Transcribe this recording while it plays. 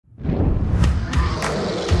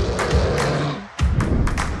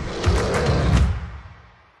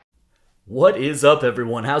What is up,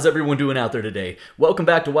 everyone? How's everyone doing out there today? Welcome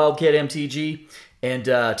back to Wildcat MTG, and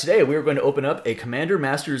today we are going to open up a Commander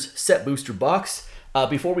Masters set booster box.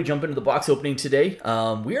 Before we jump into the box opening today,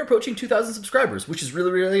 we are approaching 2,000 subscribers, which is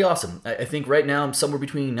really awesome. I think right now I'm somewhere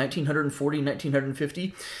between 1,940 and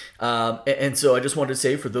 1,950, and so I just wanted to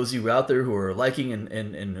say, for those of you out there who are liking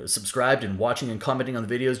and subscribed and watching and commenting on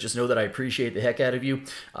the videos, just know that I appreciate the heck out of you.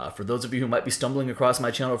 For those of you who might be stumbling across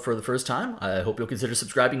my channel for the first time, I hope you'll consider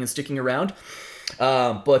subscribing and sticking around.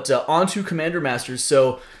 On to Commander Masters.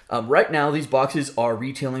 So right now these boxes are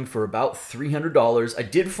retailing for about $300. I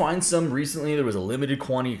did find some recently. There was a limited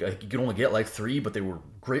quantity. You could only get like 3, but they were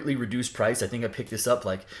greatly reduced price. I think I picked this up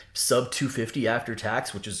like sub $250 after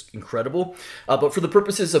tax, which is incredible. But for the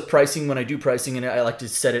purposes of pricing, when I do pricing, and I like to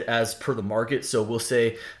set it as per the market, so we'll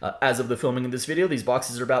say as of the filming of this video, these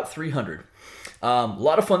boxes are about $300. A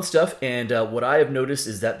lot of fun stuff, and what I have noticed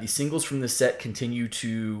is that the singles from this set continue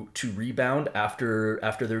to rebound after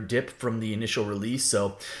their dip from the initial release.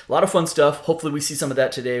 So a lot of fun stuff. Hopefully we see some of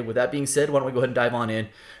that today. With that being said, why don't we go ahead and dive on in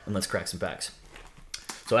and let's crack some packs.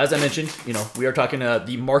 So as I mentioned, we are talking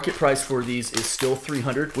the market price for these is still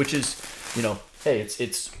 $300, which is, hey,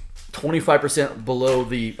 it's 25% below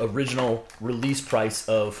the original release price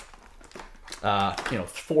of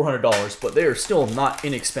 $400, but they are still not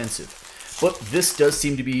inexpensive. But this does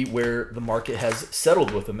seem to be where the market has settled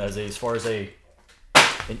with them as far as an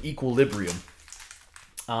equilibrium.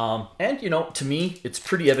 And to me, it's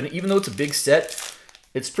pretty evident, even though it's a big set,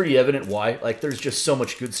 it's pretty evident why. Like, there's just so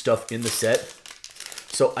much good stuff in the set.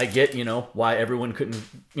 So I get, why everyone couldn't,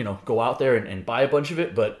 go out there and buy a bunch of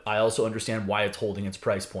it, but I also understand why it's holding its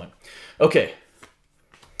price point. Okay,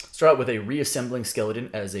 start out with a reassembling skeleton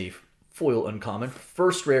as a foil uncommon.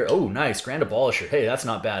 First rare. Oh, nice. Grand Abolisher. Hey, that's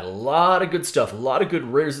not bad. A lot of good stuff. A lot of good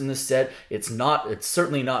rares in this set. It's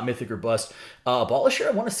certainly not Mythic or Bust. Abolisher,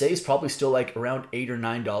 I want to say, is probably still like around $8 or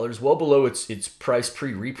 $9, well below its price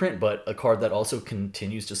pre-reprint, but a card that also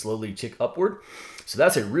continues to slowly tick upward. So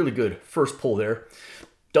that's a really good first pull there.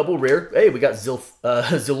 Double rare. Hey, we got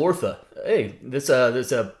Zilortha. Hey, this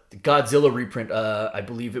Godzilla reprint. I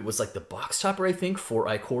believe it was like the box topper, I think, for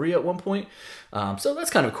Ikoria at one point. So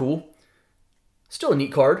that's kind of cool. Still a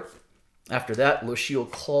neat card. After that,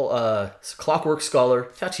 Loshio Clockwork Scholar,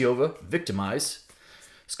 Tatiova, Victimize,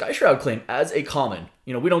 Skyshroud Claim as a common.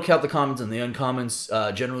 We don't count the commons and the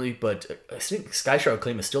uncommons generally, but I think Skyshroud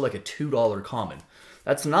Claim is still like a $2 common.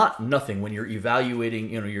 That's not nothing when you're evaluating,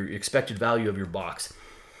 your expected value of your box.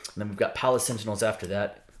 And then we've got Palace Sentinels after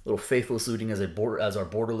that. Little Faithless Looting as our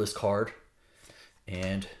borderless card,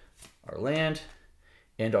 and our land,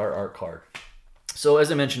 and our art card. So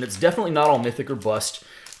as I mentioned, it's definitely not all Mythic or Bust.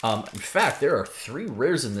 In fact, there are 3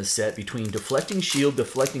 rares in this set between Deflecting Shield,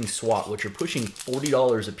 Deflecting Swat, which are pushing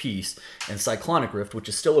 $40 a piece, and Cyclonic Rift, which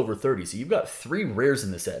is still over $30. So you've got 3 rares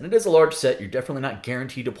in this set, and it is a large set. You're definitely not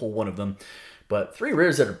guaranteed to pull one of them, but 3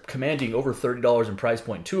 rares that are commanding over $30 in price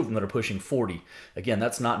point, 2 of them that are pushing 40. Again,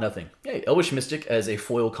 that's not nothing. Hey, Elvish Mystic as a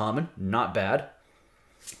foil common, not bad.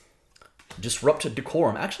 Disrupt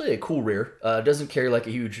Decorum, actually a cool rare. Doesn't carry like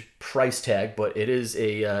a huge price tag, but it is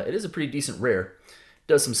a pretty decent rare.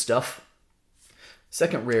 Does some stuff.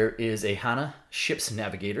 Second rare is a Hana Ship's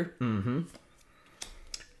Navigator.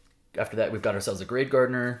 After that, we've got ourselves a Grave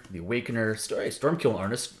Gardener, the Awakener, Stormkill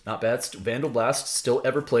Artist, not bad. Vandal Blast, still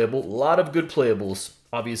ever playable. A lot of good playables,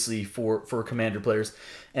 obviously, for Commander players.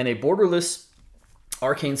 And a borderless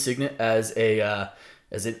Arcane Signet as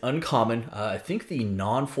an uncommon. I think the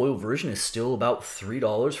non-foil version is still about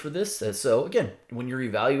 $3 for this. So again, when you're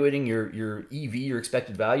evaluating your EV, your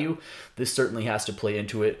expected value, this certainly has to play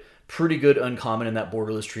into it. Pretty good uncommon in that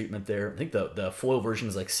borderless treatment there. I think the foil version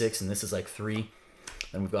is like 6 and this is like 3.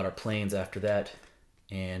 Then we've got our planes after that,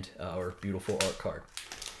 and our beautiful art card.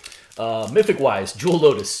 Mythic-wise, Jewel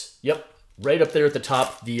Lotus. Yep, right up there at the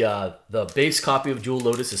top. The base copy of Jewel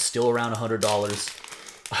Lotus is still around $100.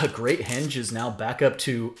 Great Henge is now back up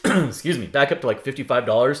to, excuse me, back up to like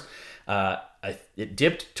 $55. It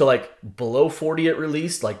dipped to like below 40 at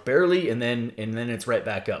release, like barely, and then it's right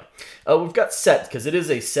back up. We've got set, because it is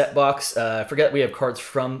a set box. I forget we have cards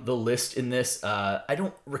from the list in this. I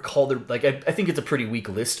don't recall I think it's a pretty weak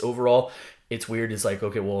list overall. It's weird. It's like,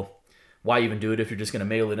 okay, well, why even do it if you're just going to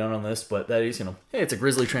mail it down on this? But that is, hey, it's a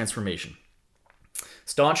Grizzly transformation.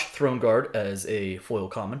 Staunch Throne Guard as a foil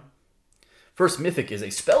common. First Mythic is a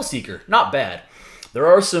Spellseeker. Not bad. There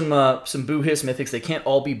are some Boo Hiss Mythics. They can't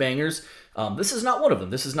all be bangers. This is not one of them.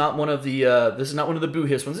 This is not one of the Boo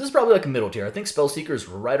Hiss ones. This is probably like a middle tier. I think Spellseeker is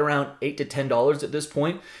right around $8 to $10 at this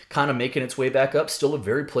point, kind of making its way back up. Still a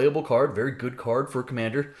very playable card, very good card for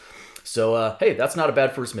Commander. So, hey, that's not a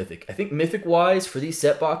bad first Mythic. I think Mythic-wise, for these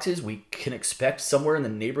set boxes, we can expect somewhere in the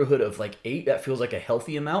neighborhood of like 8. That feels like a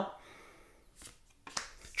healthy amount.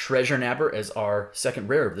 Treasure Nabber as our second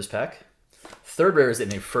rare of this pack. Third rare is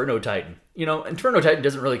an Inferno Titan. You know, Inferno Titan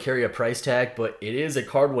doesn't really carry a price tag, but it is a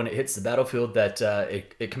card when it hits the battlefield that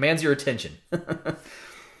it commands your attention.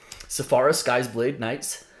 Safara Sky's Blade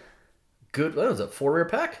Knights. Good, what was that, 4 rare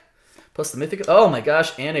pack? Plus the Mythic, oh my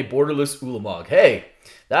gosh, and a Borderless Ulamog. Hey,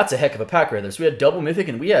 that's a heck of a pack right there. So we had double Mythic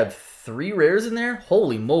and we have 3 rares in there?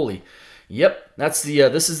 Holy moly. Yep, that's the,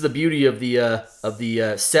 this is the beauty of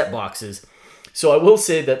the set boxes. So I will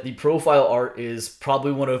say that the profile art is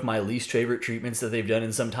probably one of my least favorite treatments that they've done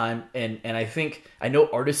in some time. And I think, I know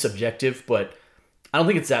art is subjective, but I don't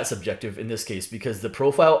think it's that subjective in this case because the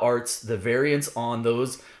profile arts, the variants on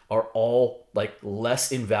those are all like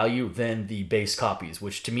less in value than the base copies,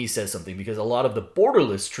 which to me says something because a lot of the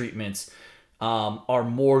borderless treatments are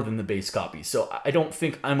more than the base copies. So I don't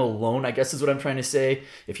think I'm alone, I guess is what I'm trying to say.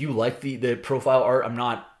 If you like the profile art, I'm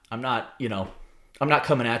not, you know, I'm not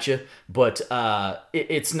coming at you, but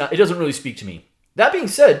it doesn't really speak to me. That being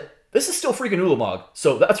said, this is still freaking Ulamog,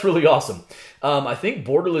 so that's really awesome. I think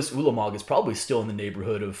Borderless Ulamog is probably still in the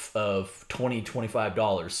neighborhood of $20,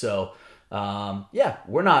 $25. So yeah,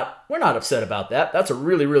 we're not upset about that. That's a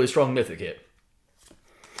really, really strong Mythic hit.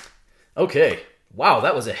 Okay, wow,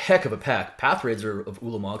 that was a heck of a pack. Pathrazor of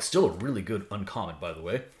Ulamog, still a really good uncommon, by the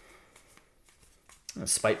way.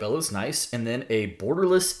 Spite Bellows, nice. And then a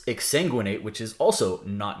Borderless Exsanguinate, which is also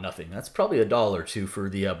not nothing. That's probably $1 or $2 for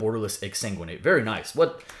the Borderless Exsanguinate. Very nice.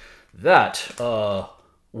 What that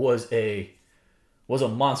was a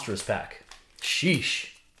monstrous pack.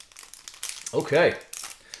 Sheesh. Okay.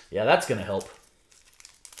 Yeah, that's gonna help.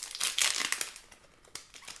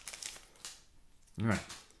 All right.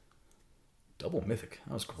 Double Mythic.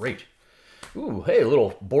 That was great. Ooh, hey, a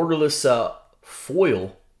little Borderless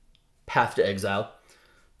foil Path to Exile.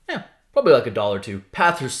 Yeah, probably like $1 or $2.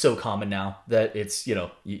 Paths are so common now that it's, you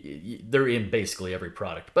know, they're in basically every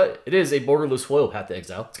product. But it is a Borderless foil Path to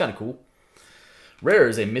Exile. It's kind of cool. Rare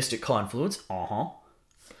is a Mystic Confluence.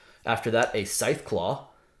 After that, a Scythe Claw.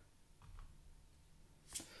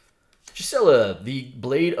 Gisela, the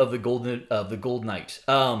Blade of the Gold Knight.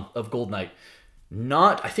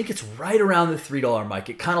 I think it's right around the $3 mark.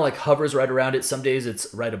 It kind of like hovers right around it. Some days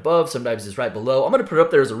it's right above, sometimes it's right below. I'm going to put it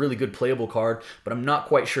up there as a really good playable card, but I'm not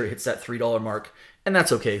quite sure it hits that $3 mark, and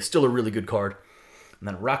that's okay. Still a really good card. And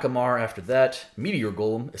then Rakamar after that. Meteor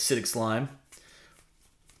Golem, Acidic Slime.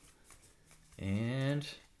 And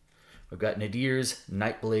we've got Nadir's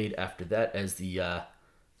Nightblade after that as the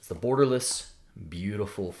Borderless.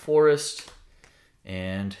 Beautiful Forest.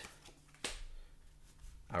 And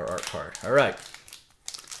our art card. All right.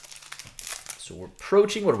 So we're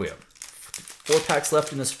approaching, what do we have? 4 packs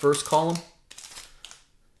left in this first column.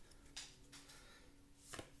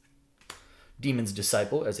 Demon's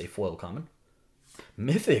Disciple as a foil common.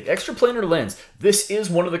 Mythic, Extraplanar Lens. This is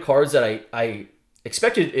one of the cards that I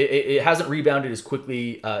expected. It hasn't rebounded as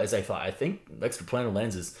quickly as I thought. I think Extraplanar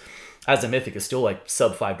Lens is, as a Mythic, is still like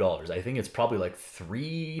sub $5. I think it's probably like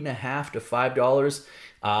 $3.50 to $5.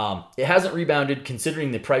 It hasn't rebounded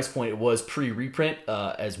considering the price point it was pre-reprint,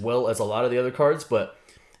 as well as a lot of the other cards. But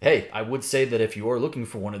hey, I would say that if you are looking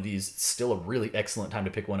for one of these, it's still a really excellent time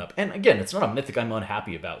to pick one up. And again, it's not a Mythic I'm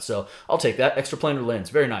unhappy about, so I'll take that. Extraplanar Lens,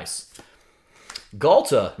 very nice.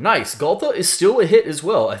 Galta, nice. Galta is still a hit as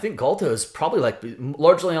well. I think Galta is probably like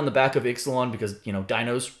largely on the back of Ixalan because, you know,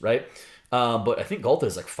 dinos, right? But I think Galta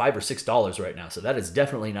is like $5 or $6 right now, so that is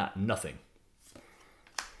definitely not nothing.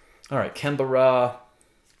 All right, Kembara,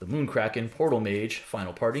 the Moonkraken, Portal Mage,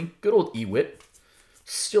 Final Party, good old Ewit,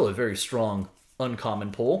 still a very strong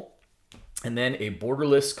uncommon pull. And then a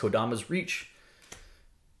Borderless Kodama's Reach,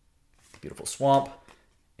 beautiful Swamp.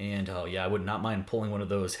 And oh yeah, I would not mind pulling one of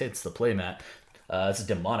those hits, the playmat. It's a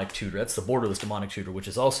Demonic Tutor. That's the Borderless Demonic Tutor, which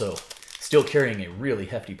is also still carrying a really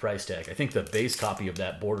hefty price tag. I think the base copy of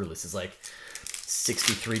that Borderless is like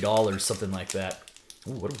 $63, something like that.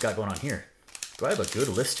 Ooh, what do we got going on here? Do I have a good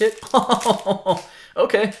list hit?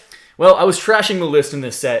 Okay. Well, I was trashing the list in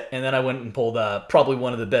this set, and then I went and pulled probably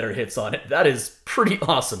one of the better hits on it. That is pretty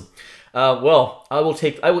awesome. Well, I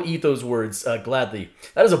will eat those words gladly.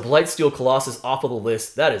 That is a Blightsteel Colossus off of the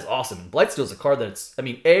list. That is awesome. Blightsteel is a card that's, I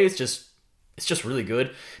mean, A, it's just really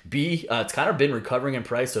good. B, it's kind of been recovering in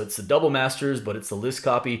price, so it's the Double Masters, but it's the list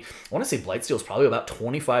copy. I want to say Blightsteel is probably about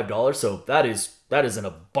 $25, so that is in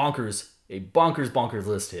a bonkers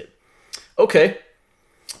list hit. Okay,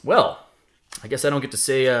 well, I guess I don't get to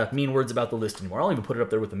say mean words about the list anymore. I'll even put it up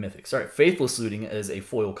there with the Mythics. All right, Faithless Looting as a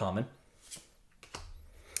foil common.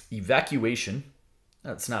 Evacuation,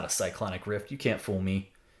 That's not a Cyclonic Rift. You can't fool me.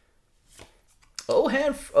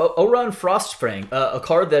 Oran Frostfang, a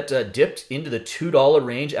card that dipped into the $2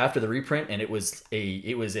 range after the reprint, and it was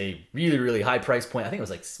a really, really high price point. I think it was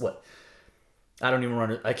like, what? I don't even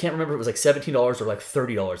remember. I can't remember if it was like $17 or like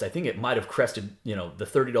 $30. I think it might have crested, the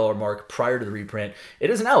 $30 mark prior to the reprint. It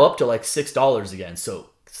is now up to like $6 again, so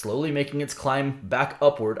slowly making its climb back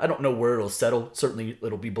upward. I don't know where it'll settle. Certainly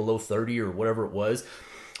it'll be below 30 or whatever it was.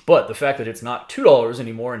 But the fact that it's not $2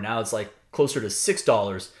 anymore and now it's like closer to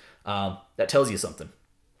 $6, that tells you something.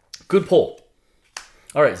 Good pull.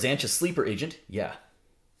 All right, Xantia Sleeper Agent. Yeah.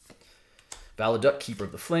 Valaduck, Keeper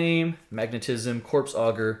of the Flame. Magnetism, Corpse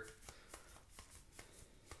Augur.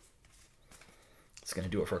 It's going to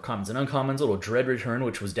do it for our commons and uncommons. A little Dread Return,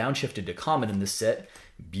 which was downshifted to common in this set.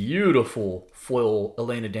 Beautiful foil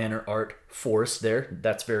Elena Danner art forest there.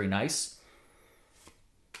 That's very nice.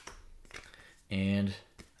 And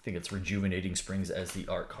I think it's Rejuvenating Springs as the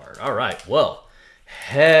art card. All right, well,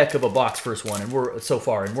 heck of a box first one, and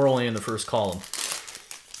we're only in the first column.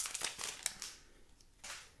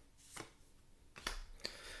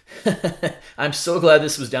 I'm so glad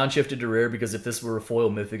this was downshifted to rare, because if this were a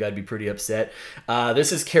foil mythic, I'd be pretty upset.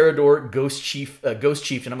 This is Carador Ghost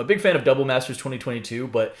Chieftain. I'm a big fan of Double Masters 2022,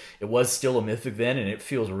 but it was still a mythic then, and it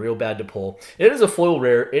feels real bad to pull. It is a foil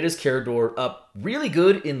rare. It is Carador. Really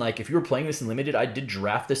good in, like, if you were playing this in Limited, I did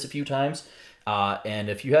draft this a few times. And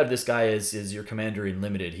if you have this guy as your commander in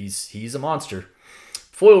Limited, he's a monster.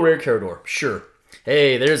 Foil rare Carador, sure.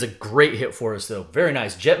 Hey, there's a great hit for us, though. Very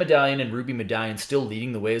nice. Jet Medallion and Ruby Medallion still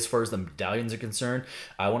leading the way as far as the medallions are concerned.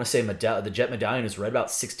 I want to say the Jet Medallion is right about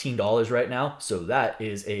 $16 right now, so that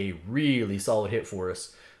is a really solid hit for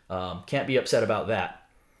us. Can't be upset about that.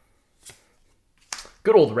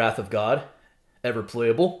 Good old Wrath of God. Ever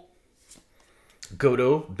playable.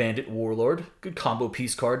 Godo, Bandit Warlord. Good combo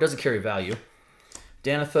piece card. Doesn't carry value.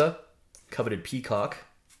 Danitha, Coveted Peacock.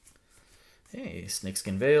 Hey,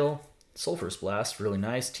 Snakeskin Veil. Sulphurous Blast, really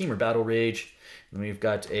nice. Teamer Battle Rage. Then we've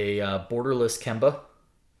got a Borderless Kemba.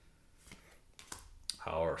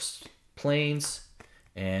 Our Plains.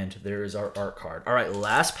 And there's our art card. All right,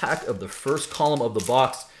 last pack of the first column of the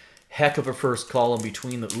box. Heck of a first column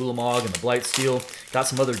between the Ulamog and the Blightsteel. Got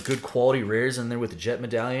some other good quality rares in there with the Jet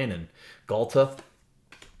Medallion and Galta.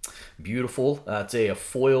 Beautiful. It's a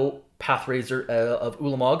foil Pathrazor of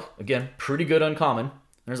Ulamog. Again, pretty good uncommon.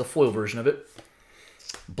 There's a foil version of it.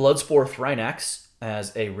 Bloodspore Thrynax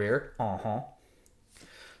as a rare.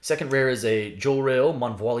 Second rare is a Jolrael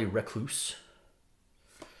Monvoili Recluse.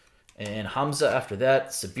 And Hamza after that.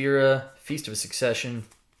 Sabira, Feast of Succession.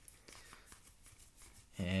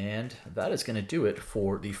 And that is going to do it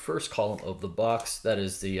for the first column of the box. That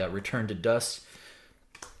is the Return to Dust.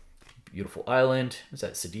 Beautiful Island. Is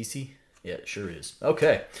that Sidisi? Yeah, it sure is.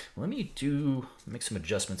 Okay, let me make some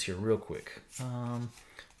adjustments here real quick.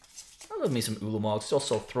 I love me some Ulamogs.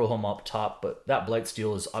 Also throw him up top, but that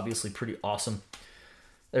Blightsteel is obviously pretty awesome.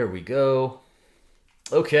 There we go.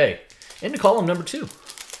 Okay, into column number 2.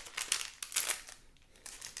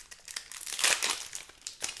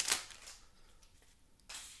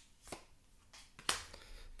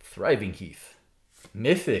 Thriving Heath.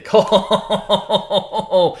 Mythic.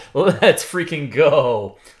 Oh, let's freaking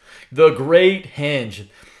go. The Great Henge.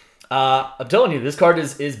 I'm telling you, this card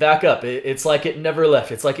is back up. It's like it never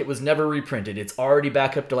left. It's like it was never reprinted. It's already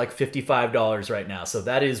back up to like $55 right now. So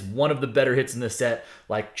that is one of the better hits in the set.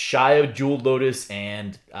 Like shy of Jeweled Lotus,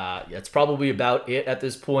 and that's probably about it at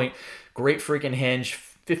this point. Great freaking Henge.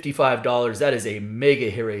 $55. That is a mega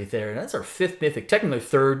hit right there. And that's our 5th mythic. Technically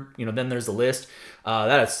 3rd. Then there's the list.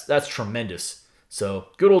 That's tremendous. So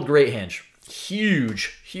good old Great Henge.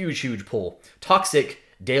 Huge pull. Toxic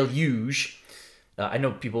Deluge. I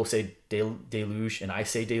know people say deluge, and I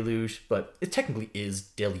say deluge, but it technically is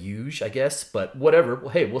deluge, I guess. But whatever. Well,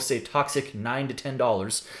 hey, we'll say toxic $9 to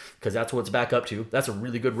 $10 because that's what it's back up to. That's a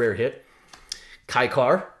really good rare hit.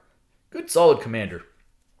 Kaikar, good solid commander.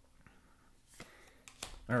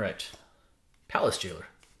 All right, Palace Jailer,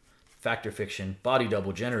 Factor Fiction, Body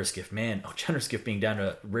Double, Generous Gift. Man, Generous Gift being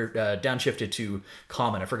downshifted to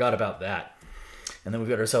common. I forgot about that. And then we've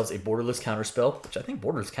got ourselves a Borderless Counterspell, which I think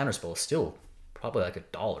Borderless Counterspell is still probably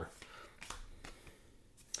like $1.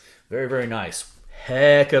 Very nice.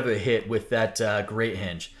 Heck of a hit with that Great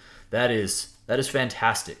Henge. That is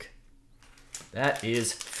fantastic. That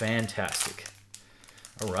is fantastic.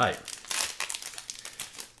 All right.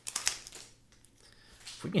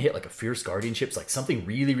 If we can hit like a Fierce Guardianships, like something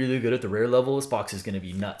really good at the rare level, this box is going to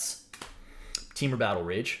be nuts. Teamer Battle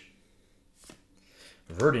Rage.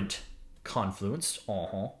 Verdant Confluence.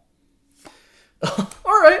 All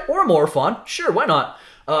right, or more fun. Sure, why not?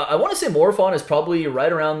 I want to say Morphon is probably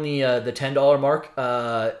right around the $10 mark.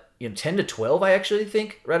 10 to 12, I actually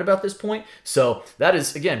think, right about this point. So that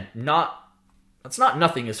is, again, that's not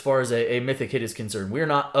nothing as far as a mythic hit is concerned. We're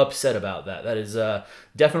not upset about that. That is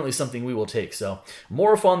definitely something we will take. So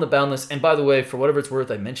Morphon the Boundless, and by the way, for whatever it's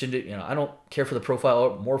worth, I mentioned it. I don't care for the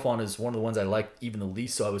profile. Morphon is one of the ones I like even the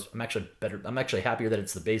least. So I'm actually happier that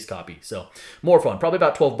it's the base copy. So Morphon, probably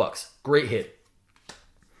about $12. Great hit.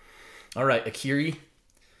 All right, Akiri,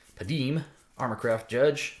 Padim, Armorcraft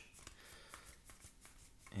Judge.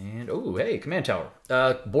 And, oh, hey, Command Tower.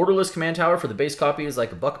 Borderless Command Tower for the base copy is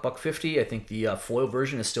like $1.50. I think the foil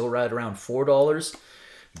version is still right around $4.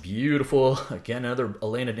 Beautiful. Again, another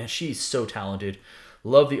Elena. She's so talented.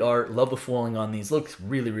 Love the art. Love the foiling on these. Looks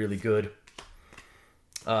really, really good.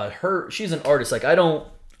 She's an artist. Like,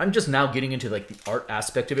 I'm just now getting into like the art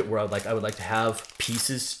aspect of it, where I would like to have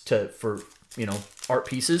pieces for art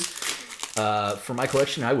pieces. For my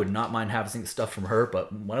collection, I would not mind having stuff from her,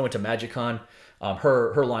 but when I went to MagicCon,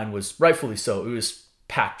 her line was rightfully so. It was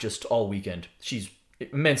packed just all weekend. She's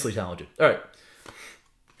immensely talented. All right.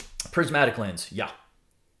 Prismatic Lens. Yeah.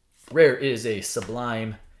 Rare is a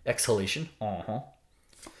Sublime Exhalation.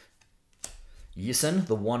 Yisun,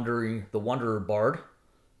 the Wanderer Bard.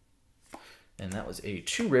 And that was a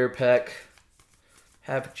 2 rare pack.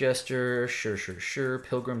 Havoc Jester. Sure.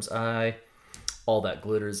 Pilgrim's Eye. All That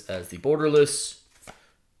Glitters as the Borderless.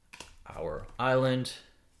 Our Island.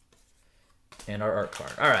 And our art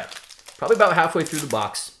card. All right. Probably about halfway through the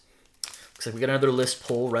box. Looks like we got another list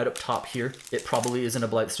pull right up top here. It probably isn't a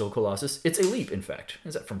Blightsteel Colossus. It's a Leap, in fact.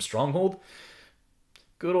 Is that from Stronghold?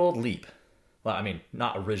 Good old Leap. Well, I mean,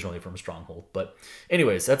 not originally from Stronghold. But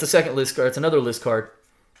anyways, that's a second list card. It's another list card.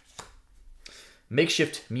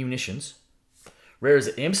 Makeshift Munitions. Rare is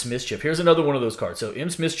Imps Mischief. Here's another one of those cards. So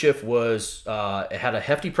Imps Mischief was, it had a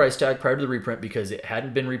hefty price tag prior to the reprint because it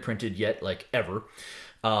hadn't been reprinted yet, like ever.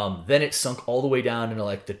 Then it sunk all the way down into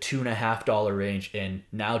like the $2.50 range, and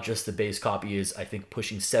now just the base copy is, I think,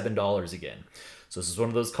 pushing $7 again. So this is one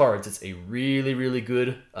of those cards. It's a really, really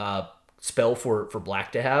good spell for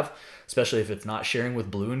black to have, especially if it's not sharing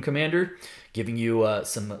with blue in Commander, giving you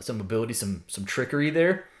some ability, some trickery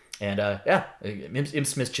there. And yeah,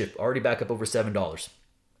 Imps Mischief already back up over $7.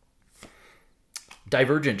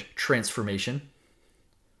 Divergent Transformation.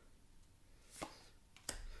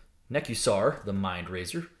 Nekusar, the Mind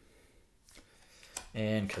Razor.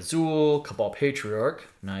 And Kazul, Cabal Patriarch.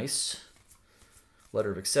 Nice.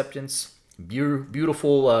 Letter of Acceptance.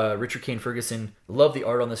 Beautiful Richard Kane Ferguson. Love the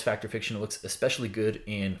art on this Fact or Fiction. It looks especially good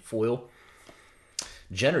in foil.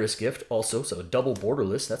 Generous Gift also, so a double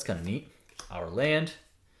borderless. That's kind of neat. Our Land.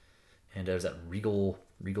 And there's that Regal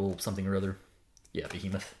something or other. Yeah,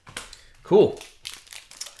 Behemoth. Cool.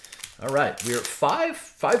 All right, we're at five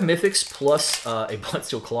mythics plus a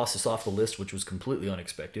Bloodsteel Colossus off the list, which was completely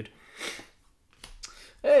unexpected.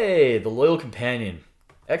 Hey, the Loyal Companion.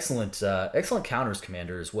 Excellent counters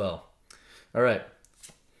commander as well. All right.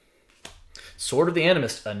 Sword of the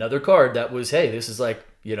Animist, another card that was, hey, this is like,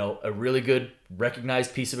 a really good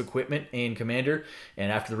recognized piece of equipment in Commander.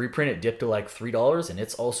 And after the reprint, it dipped to like $3, and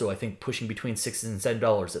it's also, I think, pushing between $6 and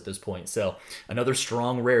 $7 at this point. So another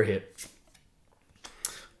strong rare hit.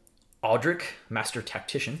 Audric, Master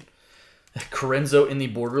Tactician. Corenzo in the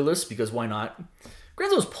Borderless, because why not?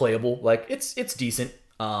 Corenzo's playable. Like, it's decent.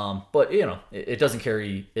 But, it doesn't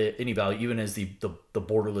carry any value, even as the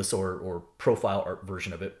Borderless or profile art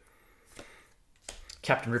version of it.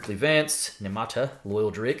 Captain Ripley Vance, Nemata, Loyal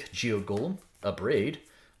Drake, Geode Golem, a Braid,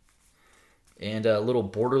 and a little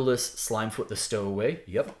Borderless Slimefoot the Stowaway.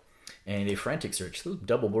 Yep. And a Frantic Search. Those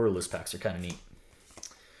double Borderless packs are kind of neat.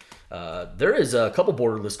 There is a couple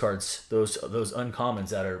Borderless cards, those uncommons,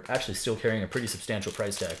 that are actually still carrying a pretty substantial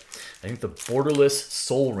price tag. I think the Borderless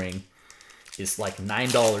Soul Ring is like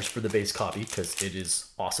 $9 for the base copy because it is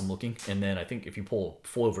awesome looking. And then I think if you pull a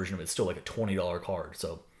foil version of it, it's still like a $20 card.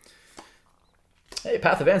 So, hey,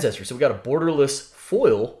 Path of Ancestry. So we got a Borderless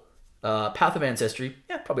foil Path of Ancestry.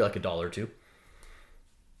 Yeah, probably like $1 or $2.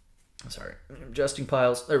 Sorry, adjusting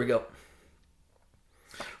piles. There we go.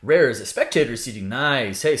 Rare is a Spectator Seeding.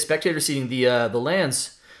 Nice. Hey, Spectator Seeding, the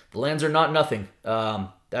lands. The lands are not nothing.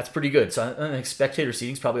 That's pretty good. So I think Spectator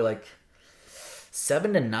Seeding is probably like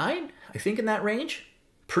 7 to 9, I think, in that range.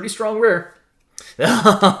 Pretty strong rare.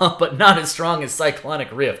 But not as strong as Cyclonic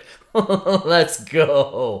Rift. Let's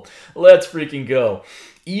go. Let's freaking go.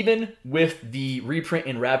 Even with the reprint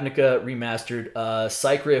in Ravnica Remastered,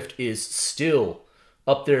 Cyc Rift is still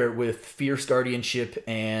up there with Fierce Guardianship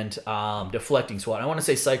and Deflecting Swat. I want to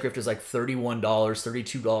say Cyc Rift is like $31,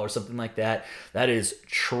 $32, something like that. That is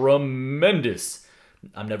tremendous.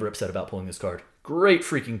 I'm never upset about pulling this card. Great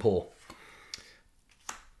freaking pull.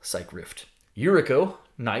 Psych Rift. Yuriko,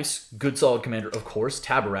 nice. Good solid commander, of course.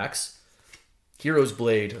 Tabarax. Hero's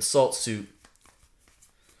Blade, Assault Suit.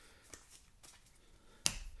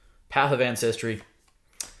 Path of Ancestry.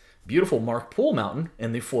 Beautiful Mark Pool Mountain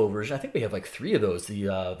in the foil version. I think we have like 3 of those,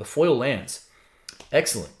 the foil lands.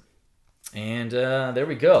 Excellent. And there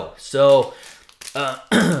we go. So,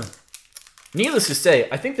 needless to say,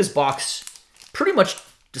 I think this box, pretty much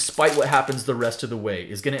despite what happens the rest of the way,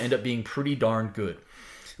 is going to end up being pretty darn good.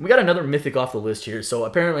 We got another Mythic off the list here. So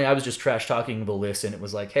apparently I was just trash talking the list, and it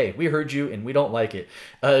was like, hey, we heard you and we don't like it.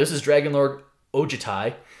 This is Dragonlord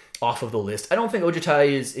Ojitai off of the list. I don't think Ojitai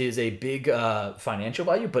is a big financial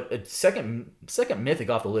value, but a second Mythic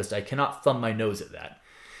off the list, I cannot thumb my nose at that.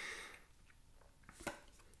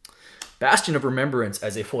 Bastion of Remembrance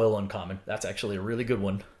as a foil uncommon. That's actually a really good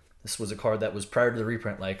one. This was a card that was prior to the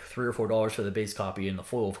reprint like $3 or $4 for the base copy, and the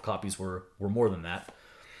foil copies were more than that.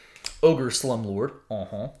 Ogre Slumlord.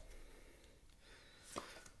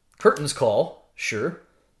 Curtain's Call. Sure.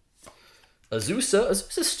 Azusa.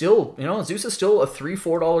 Azusa's still, Azusa's still a $3,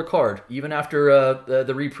 $4 card, even after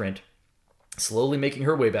the reprint. Slowly making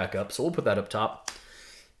her way back up, so we'll put that up top.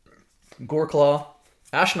 Goreclaw.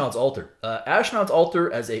 Ashnod's Altar. Ashnod's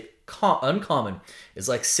Altar as a uncommon is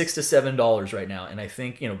like $6 to $7 right now, and I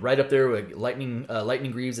think right up there with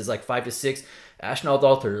Lightning Greaves is like $5 to $6. Ashnod's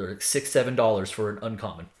Altar are like $6, $7 for an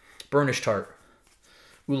uncommon. Burnished Heart,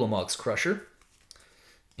 Ulamog's Crusher,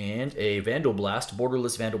 and a Vandal Blast,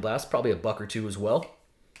 borderless Vandal Blast, probably a $1 or $2 as well.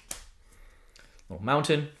 Little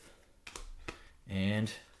Mountain,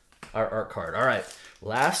 and our art card. All right,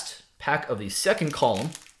 last pack of the second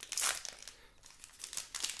column.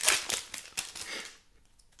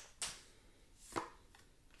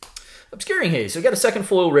 Obscuring Haze. So we got a second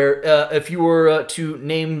foil rare. If you were to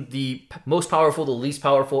name the most powerful, the least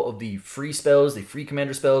powerful of the free spells, the free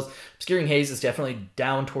commander spells, Obscuring Haze is definitely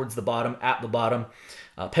down towards the bottom, at the bottom.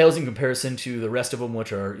 Pales in comparison to the rest of them,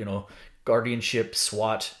 which are, Guardianship,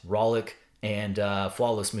 SWAT, Rollick, and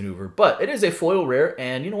Flawless Maneuver. But it is a foil rare,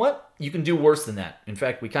 and you know what? You can do worse than that. In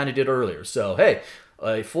fact, we kind of did earlier. So, hey,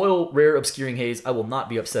 a foil rare Obscuring Haze I will not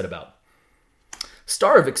be upset about.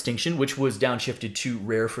 Star of Extinction, which was downshifted to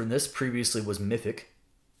rare from this, previously was Mythic.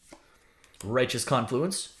 Righteous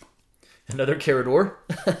Confluence. Another Carador.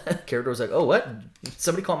 Carador's like, oh, what?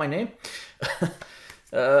 Somebody call my name?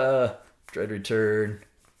 Dread Return.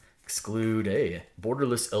 Exclude. Hey,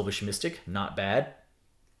 Borderless Elvish Mystic. Not bad.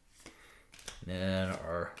 And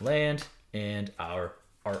our land and our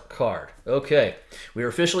art card. Okay, we are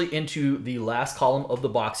officially into the last column of the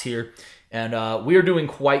box here, and we are doing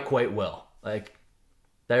quite well. Like,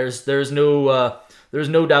 there's no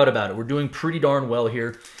doubt about it. We're doing pretty darn well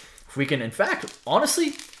here. If we can, in fact,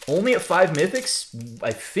 honestly, only at 5 Mythics,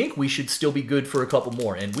 I think we should still be good for a couple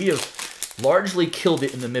more. And we have largely killed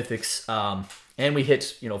it in the Mythics. And we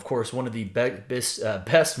hit, of course, one of the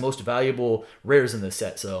best, most valuable rares in this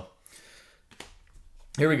set. So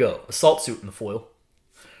here we go. Assault Suit in the foil.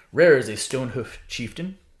 Rare is a Stonehoof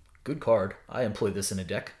Chieftain. Good card. I employ this in a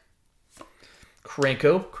deck.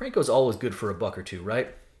 Krenko. Krenko's always good for a $1 or $2,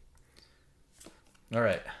 right? All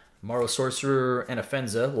right. Morrow Sorcerer and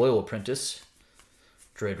Offenza, Loyal Apprentice.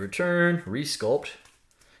 Dread Return, Resculpt,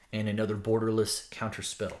 and another borderless counter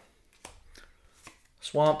spell.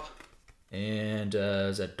 Swamp, and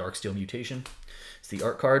is that Darksteel Mutation? It's the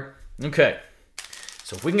art card. Okay.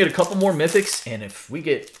 So if we can get a couple more Mythics, and if we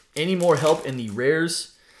get any more help in the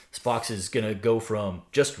rares, this box is going to go from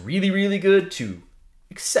just really good to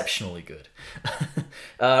exceptionally good.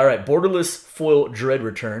 All right, borderless foil Dread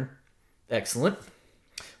Return. Excellent.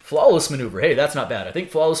 Flawless Maneuver. Hey, that's not bad. I think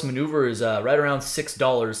Flawless Maneuver is right around $6,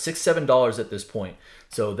 $7 at this point.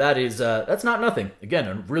 So that is that's not nothing. Again,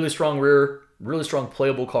 a really strong rare, really strong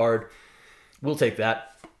playable card. We'll take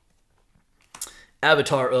that.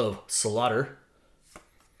 Avatar of Slaughter.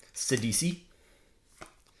 Sidisi.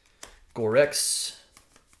 Gorex.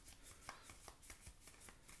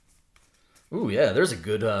 Ooh, yeah, there's a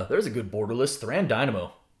good borderless Thran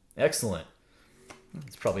Dynamo. Excellent.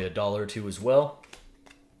 It's probably a $1 or $2 as well.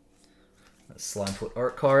 Slimefoot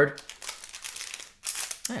art card.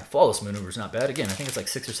 Yeah, Flawless Maneuver is not bad. Again, I think it's like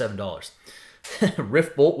 $6 or $7.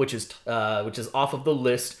 Rift Bolt, which is off of the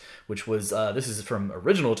list, which was this is from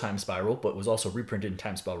original Time Spiral, but was also reprinted in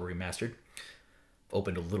Time Spiral Remastered.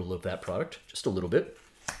 Opened a little of that product, just a little bit.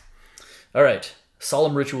 All right,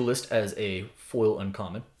 Solemn Ritualist as a foil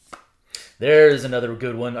uncommon. There's another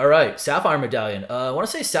good one. All right, Sapphire Medallion. I want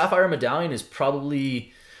to say Sapphire Medallion is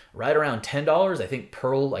probably right around $10. I think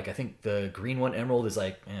Pearl, I think the green one, Emerald, is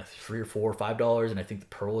like $3 or $4 or $5, and I think the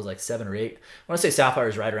Pearl is like $7 or $8. I want to say Sapphire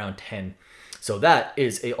is right around $10. So that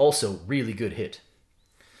is a also really good hit.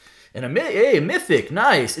 And a mythic,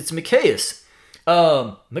 nice. It's Micaeus.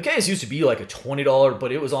 Micaeus used to be like a $20,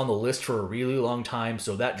 but it was on the list for a really long time,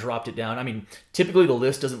 so that dropped it down. I mean, typically the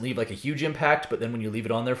list doesn't leave like a huge impact, but then when you leave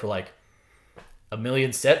it on there for like a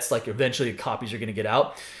million sets, like eventually copies are going to get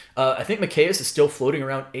out. I think Micaeus is still floating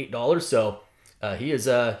around $8, so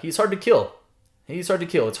he's hard to kill. He's hard to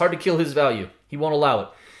kill. It's hard to kill his value. He won't allow it.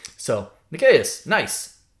 So Micaeus,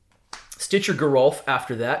 nice. Stitcher Geralf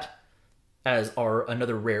after that as our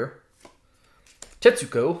another rare.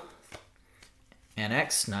 Tetsuko.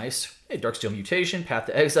 Anax, nice. Hey, Darksteel Mutation, Path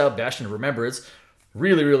to Exile, Bastion of Remembrance.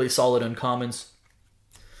 Really solid uncommons.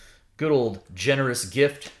 Good old Generous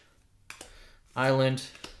Gift. Island.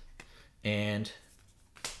 And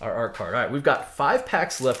our art card. All right, we've got 5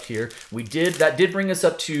 packs left here. That did bring us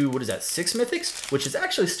up to, what is that, 6 mythics? Which is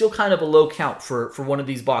actually still kind of a low count for one of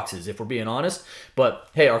these boxes, if we're being honest. But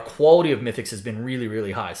hey, our quality of mythics has been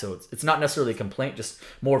really high, so it's not necessarily a complaint, just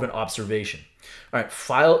more of an observation. All right,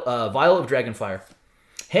 Vial of Dragonfire.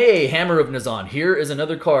 Hey, Hammer of Nazan. Here is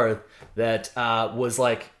another card that was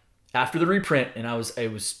like after the reprint, and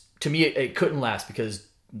to me it couldn't last because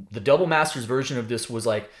the Double Masters version of this was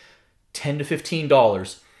like $10 to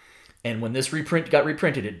 $15. And when this reprint got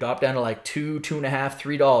reprinted, it dropped down to like $2, $2.50,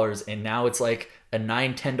 $3, and now it's like a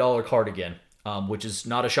 $9, $10 card again, which is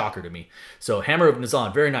not a shocker to me. So Hammer of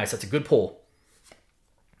Nazan, very nice. That's a good pull.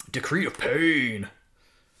 Decree of Pain.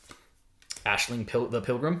 Ashling the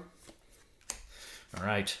Pilgrim. All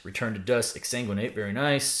right, Return to Dust, Exsanguinate, very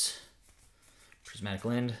nice. Prismatic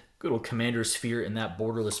Land, good old Commander Sphere in that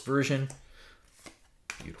borderless version.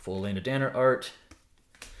 Beautiful Elena Danner art.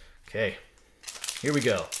 Okay, here we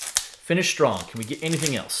go. Finish strong. Can we get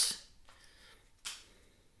anything else?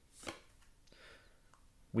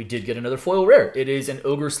 We did get another foil rare. It is an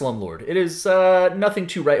Ogre Slumlord. It is nothing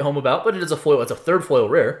to write home about, but it is a foil. It's a 3rd foil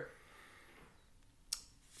rare.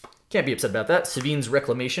 Can't be upset about that. Savine's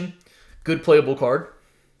Reclamation. Good playable card.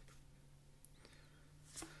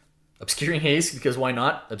 Obscuring Haze, because why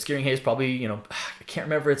not? Obscuring Haze probably, I can't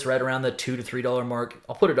remember. It's right around the $2 to $3 mark.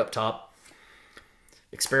 I'll put it up top.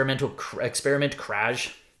 Experiment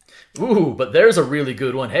Crash. Ooh, but there's a really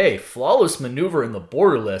good one. Hey, Flawless Maneuver in the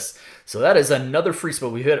borderless. So that is another free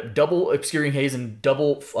spell. We've hit double Obscuring Haze and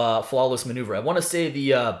double Flawless Maneuver. I want to say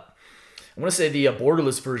the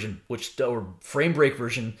borderless version, or frame break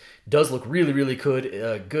version, does look really good,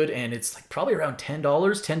 and it's like probably around $10,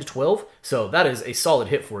 $10 to $12. So that is a solid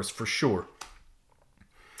hit for us for sure.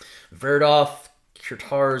 Verdoff,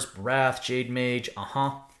 Kirtar's Wrath, Jade Mage,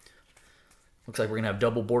 Looks like we're going to have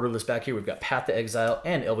double borderless back here. We've got Path to Exile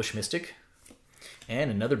and Elvish Mystic.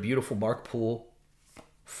 And another beautiful Mark Pool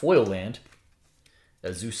foil land.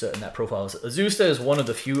 Azusa in that profile. Azusa is one of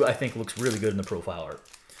the few I think looks really good in the profile art.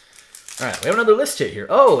 All right, we have another list hit here.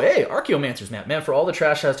 Oh, hey, Archaeomancer's map. Man, for all the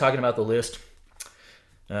trash I was talking about the list,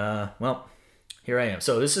 well, here I am.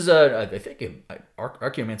 So this is I think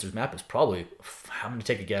Archaeomancer's map is probably, I'm going to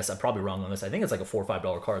take a guess. I'm probably wrong on this. I think it's like a $4 or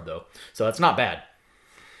 $5 card, though. So that's not bad.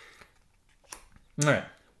 All right,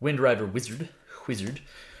 Windrider Wizard.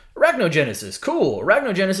 Arachnogenesis, cool.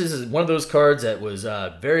 Arachnogenesis is one of those cards that was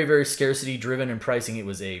very scarcity driven in pricing. It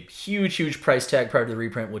was a huge price tag prior to the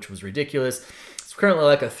reprint, which was ridiculous. It's currently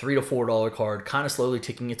like a $3 to $4 card, kind of slowly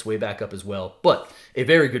ticking its way back up as well, but a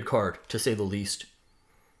very good card to say the least.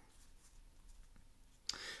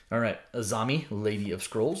 All right, Azami, Lady of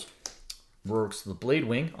Scrolls. Works the Blade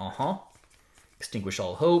Wing, Extinguish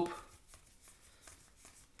All Hope.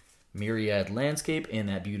 Myriad Landscape in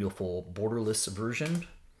that beautiful borderless version.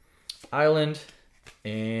 Island,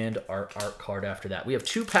 and our art card after that. We have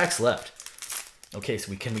 2 packs left. Okay,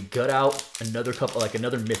 so can we gut out another couple, like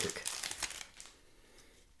another mythic?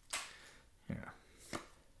 Here.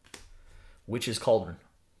 Witch's Cauldron.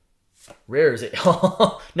 Rare is it?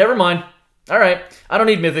 Never mind. All right, I don't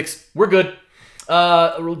need mythics. We're good.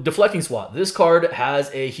 Deflecting Swat. This card has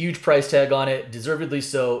a huge price tag on it, deservedly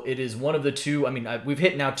so. It is one of the 2. I mean, we've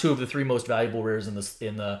hit now 2 of the 3 most valuable rares in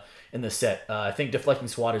the set. I think Deflecting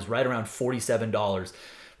Swat is right around $47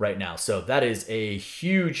 right now. So that is a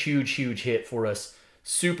huge hit for us.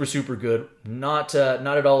 Super good. Not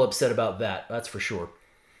at all upset about that. That's for sure.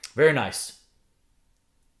 Very nice.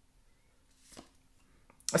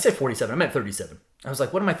 I said 47. I meant 37. I was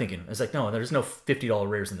like, what am I thinking? I was like, no, there's no $50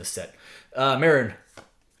 rares in this set. Marin,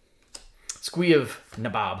 Squee of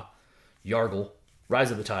Nabab, Yargle,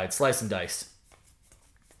 Rise of the Tide, Slice and Dice.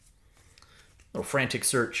 Little Frantic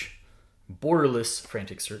Search. Borderless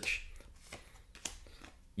Frantic Search.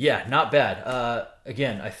 Yeah, not bad.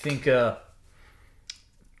 Again, I think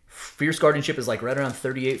Fierce Guardianship is like right around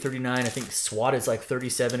 38, 39. I think SWAT is like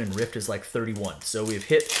 37 and Rift is like 31. So we've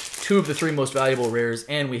hit 2 of the 3 most valuable rares,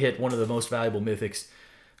 and we hit one of the most valuable mythics.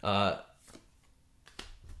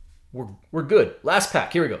 We're good. Last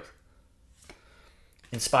pack. Here we go.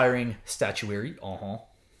 Inspiring Statuary.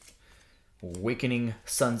 Awakening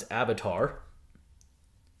Sun's Avatar.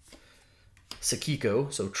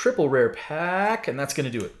 Sakiko. So triple rare pack, and that's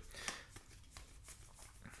going to do it.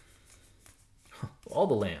 All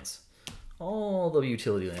the lands. All the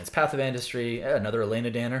utility lands. Path of Industry. Another Elena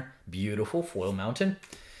Danner. Beautiful. Foil Mountain.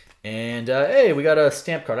 And, hey, we got a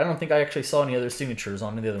stamp card. I don't think I actually saw any other signatures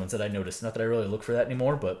on any of the other ones that I noticed. Not that I really look for that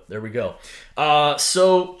anymore, but there we go.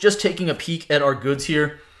 So just taking a peek at our goods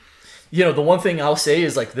here. You know, the one thing I'll say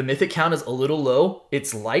is, like, the mythic count is a little low.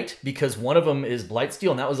 It's light because one of them is Blightsteel,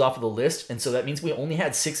 and that was off of the list. And so that means we only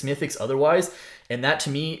had 6 mythics otherwise. And that, to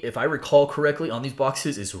me, if I recall correctly, on these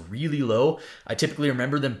boxes is really low. I typically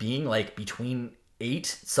remember them being, like, between 8,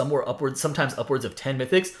 somewhere upwards, sometimes upwards of 10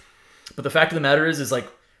 mythics. But the fact of the matter is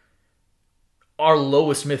like, our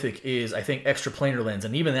lowest mythic is, I think, Extra Planar Lens,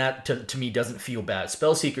 and even that, to me, doesn't feel bad.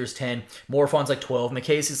 Spellseeker's 10, Morphon's like 12,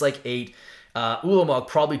 McCase is like 8, Ulamog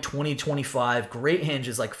probably 20, 25, Great Henge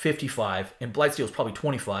is like 55, and Blightsteel is probably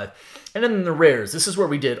 25. And then the rares, this is where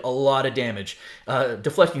we did a lot of damage.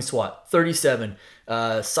 Deflecting SWAT, 37,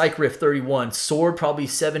 Psych Rift, 31, Sword, probably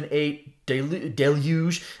 7, 8,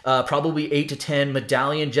 Deluge, probably 8 to 10,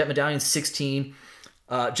 Medallion, Jet Medallion, 16,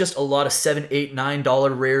 just a lot of $7, $8,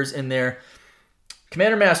 $9 rares in there.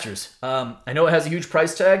 Commander Masters, I know it has a huge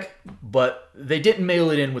price tag, but they didn't mail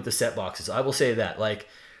it in with the set boxes. I will say that. Like,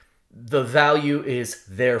 the value is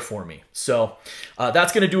there for me. So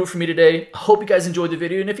that's going to do it for me today. I hope you guys enjoyed the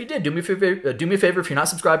video. And if you did, do me a favor. If you're not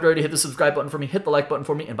subscribed already, hit the subscribe button for me. Hit the like button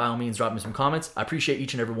for me. And by all means, drop me some comments. I appreciate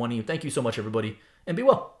each and every one of you. Thank you so much, everybody. And be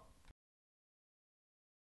well.